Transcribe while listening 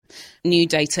New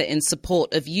data in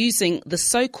support of using the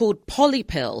so-called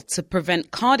Polypill to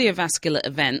prevent cardiovascular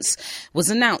events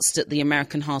was announced at the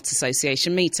American Heart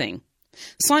Association meeting.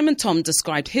 Simon Tom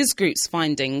described his group's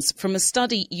findings from a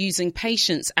study using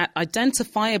patients at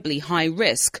identifiably high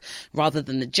risk rather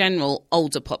than the general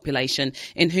older population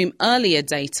in whom earlier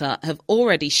data have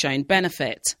already shown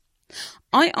benefit.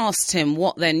 I asked him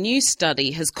what their new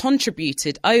study has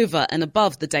contributed over and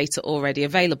above the data already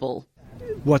available.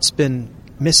 What's been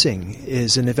missing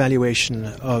is an evaluation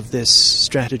of this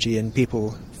strategy in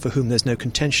people for whom there's no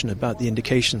contention about the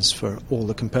indications for all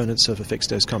the components of a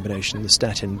fixed-dose combination, the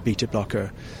statin, beta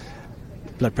blocker,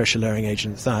 blood pressure-lowering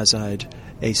agent, thiazide,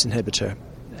 ACE inhibitor,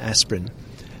 aspirin.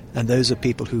 And those are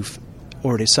people who've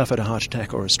already suffered a heart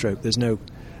attack or a stroke. There's no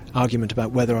argument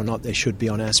about whether or not they should be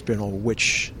on aspirin or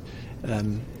which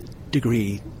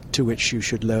degree to which you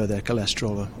should lower their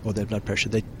cholesterol or their blood pressure.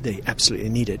 They absolutely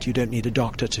need it. You don't need a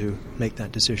doctor to make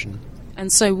that decision.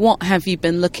 And so what have you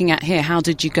been looking at here? How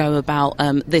did you go about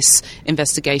this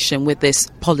investigation with this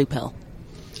Polypill?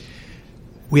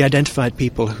 We identified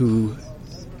people who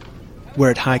were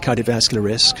at high cardiovascular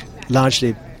risk,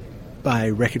 largely by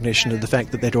recognition of the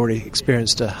fact that they'd already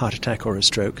experienced a heart attack or a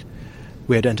stroke.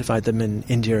 We identified them in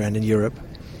India and in Europe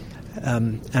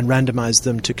and randomized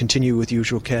them to continue with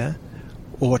usual care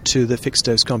or to the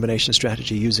fixed-dose combination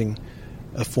strategy using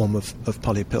a form of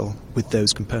Polypill with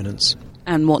those components.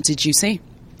 And what did you see?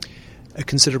 A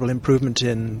considerable improvement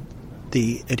in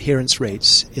the adherence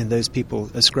rates in those people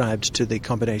ascribed to the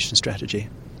combination strategy.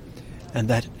 And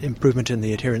that improvement in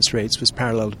the adherence rates was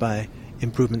paralleled by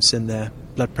improvements in their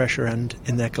blood pressure and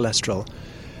in their cholesterol.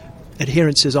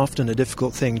 Adherence is often a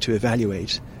difficult thing to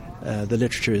evaluate. The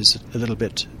literature is a little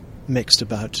bit mixed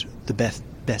about the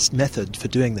best method for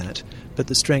doing that. But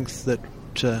the strength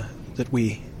that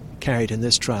we carried in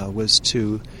this trial was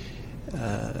to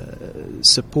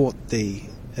support the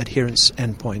adherence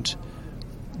endpoint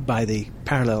by the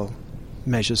parallel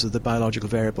measures of the biological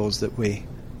variables that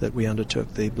we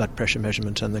undertook, the blood pressure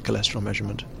measurement and the cholesterol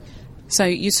measurement. So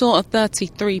you saw a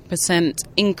 33%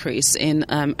 increase in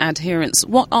adherence.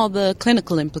 What are the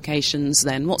clinical implications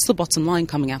then? What's the bottom line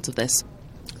coming out of this?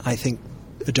 I think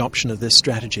adoption of this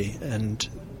strategy and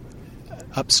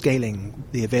upscaling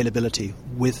the availability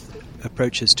with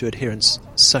approaches to adherence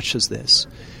such as this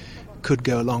could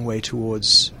go a long way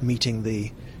towards meeting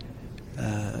the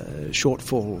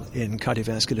shortfall in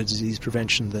cardiovascular disease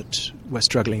prevention that we're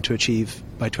struggling to achieve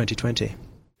by 2020.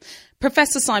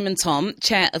 Professor Simon Tom,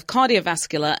 Chair of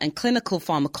Cardiovascular and Clinical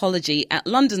Pharmacology at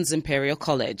London's Imperial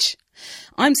College.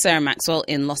 I'm Sarah Maxwell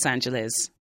in Los Angeles.